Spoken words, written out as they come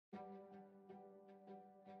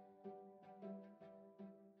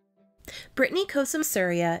Brittany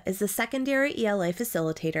Kosumsuriya is the Secondary ELA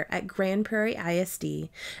Facilitator at Grand Prairie ISD,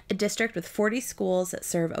 a district with 40 schools that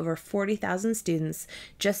serve over 40,000 students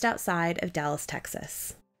just outside of Dallas,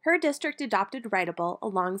 Texas. Her district adopted Writable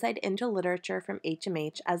alongside Interliterature from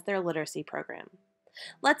HMH as their literacy program.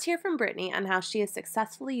 Let's hear from Brittany on how she has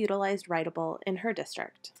successfully utilized Writable in her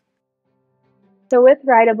district. So with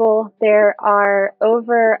Writable, there are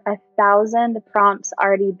over 1,000 prompts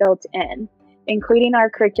already built in, including our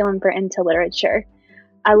curriculum for Interliterature.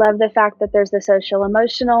 I love the fact that there's the social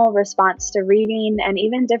emotional, response to reading, and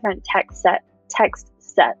even different text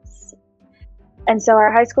sets. And so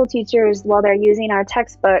our high school teachers, while they're using our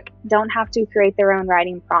textbook, don't have to create their own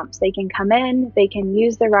writing prompts. They can come in, they can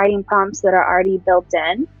use the writing prompts that are already built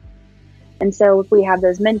in. And so if we have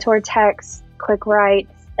those mentor texts, quick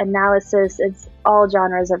writes, analysis, it's all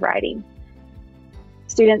genres of writing.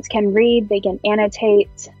 Students can read, they can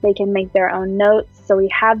annotate, they can make their own notes. So we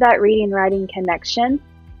have that reading-writing connection,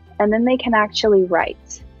 and then they can actually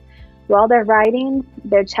write. While they're writing,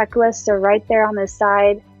 their checklists are right there on the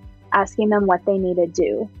side, asking them what they need to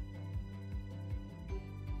do.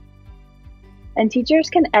 And teachers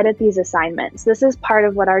can edit these assignments. This is part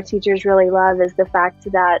of what our teachers really love, is the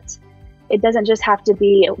fact that it doesn't just have to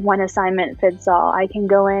be one assignment fits all. I can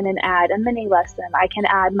go in and add a mini lesson. I can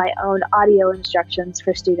add my own audio instructions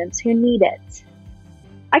for students who need it.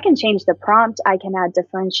 I can change the prompt. I can add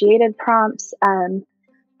differentiated prompts.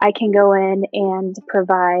 I can go in and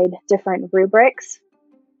provide different rubrics.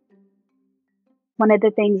 One of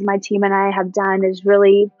the things my team and I have done is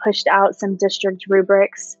really pushed out some district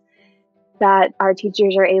rubrics that our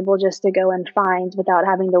teachers are able just to go and find without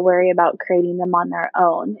having to worry about creating them on their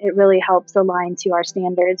own. It really helps align to our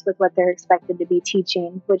standards with what they're expected to be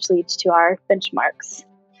teaching, which leads to our benchmarks.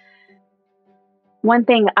 One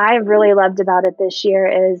thing I've really loved about it this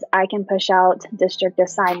year is I can push out district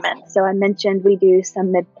assignments. So I mentioned we do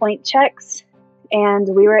some midpoint checks, and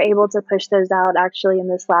we were able to push those out actually in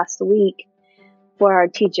this last week for our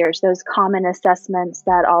teachers, those common assessments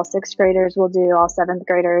that all 6th graders will do, all 7th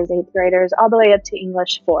graders, 8th graders, all the way up to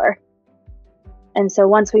English 4. And so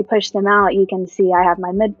once we push them out, you can see I have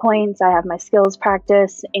my midpoints, I have my skills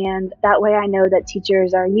practice, and that way I know that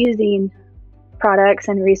teachers are using products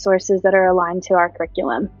and resources that are aligned to our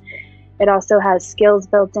curriculum. It also has skills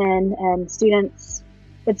built in, and students,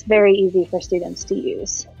 it's very easy for students to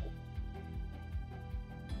use.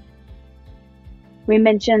 We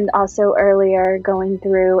mentioned also earlier going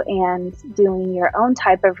through and doing your own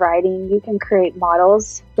type of writing. You can create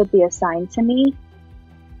models that be assigned to me.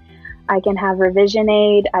 I can have revision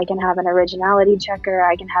aid, I can have an originality checker,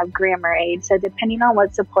 I can have grammar aid. So depending on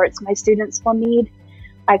what supports my students will need,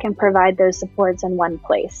 I can provide those supports in one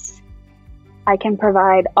place. I can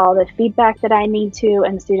provide all the feedback that I need to,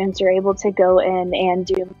 and students are able to go in and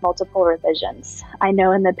do multiple revisions. I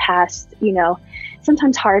know in the past,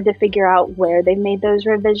 sometimes hard to figure out where they made those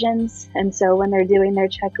revisions. And so when they're doing their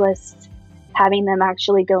checklist, having them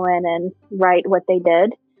actually go in and write what they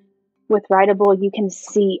did. With Writable, you can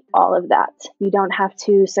see all of that. You don't have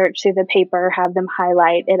to search through the paper, have them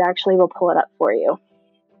highlight. It actually will pull it up for you.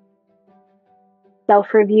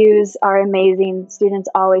 Self-reviews are amazing. Students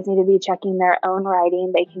always need to be checking their own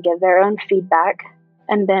writing. They can give their own feedback.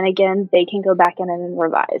 And then again, they can go back in and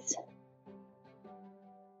revise.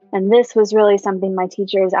 And this was really something my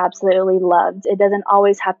teachers absolutely loved. It doesn't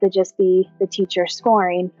always have to just be the teacher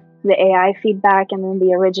scoring. The AI feedback and then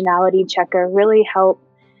the originality checker really help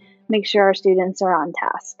make sure our students are on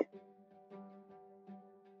task.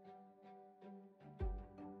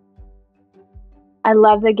 I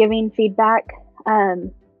love the giving feedback,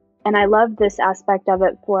 and I love this aspect of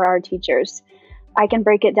it for our teachers. I can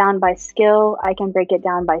break it down by skill, I can break it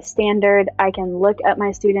down by standard, I can look at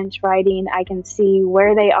my students' writing, I can see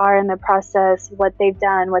where they are in the process, what they've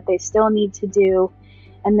done, what they still need to do,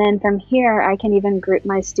 and then from here I can even group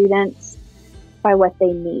my students by what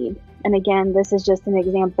they need. And again, this is just an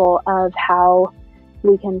example of how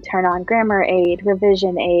we can turn on grammar aid,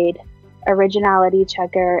 revision aid, originality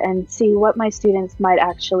checker, and see what my students might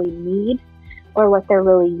actually need or what they're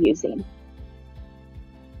really using.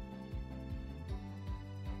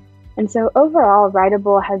 And so overall,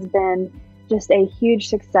 Writable has been just a huge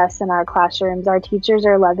success in our classrooms. Our teachers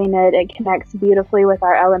are loving it. It connects beautifully with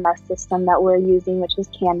our LMS system that we're using, which is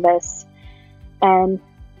Canvas. And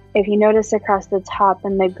if you notice across the top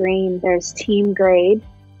in the green, there's team grade.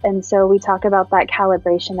 And so we talk about that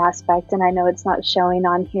calibration aspect, and I know it's not showing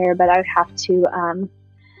on here, but I have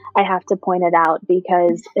to point it out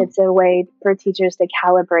because it's a way for teachers to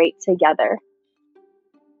calibrate together.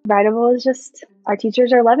 Writable is just, our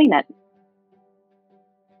teachers are loving it.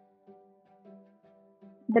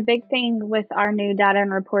 The big thing with our new data and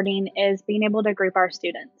reporting is being able to group our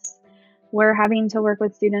students. We're having to work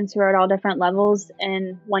with students who are at all different levels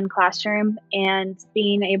in one classroom, and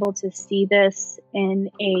being able to see this in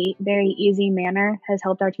a very easy manner has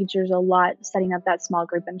helped our teachers a lot setting up that small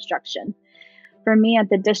group instruction. For me, at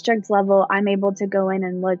the district level, I'm able to go in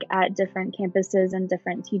and look at different campuses and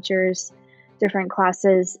different teachers, different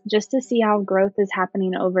classes, just to see how growth is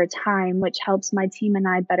happening over time, which helps my team and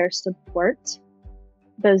I better support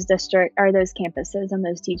those district or those campuses and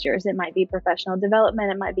those teachers. It might be professional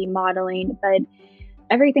development, it might be modeling, but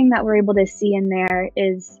everything that we're able to see in there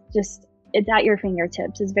is just, it's at your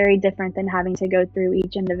fingertips. It's very different than having to go through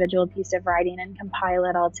each individual piece of writing and compile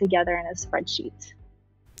it all together in a spreadsheet.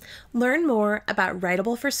 Learn more about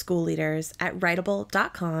Writable for school leaders at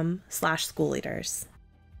writable.com/schoolleaders.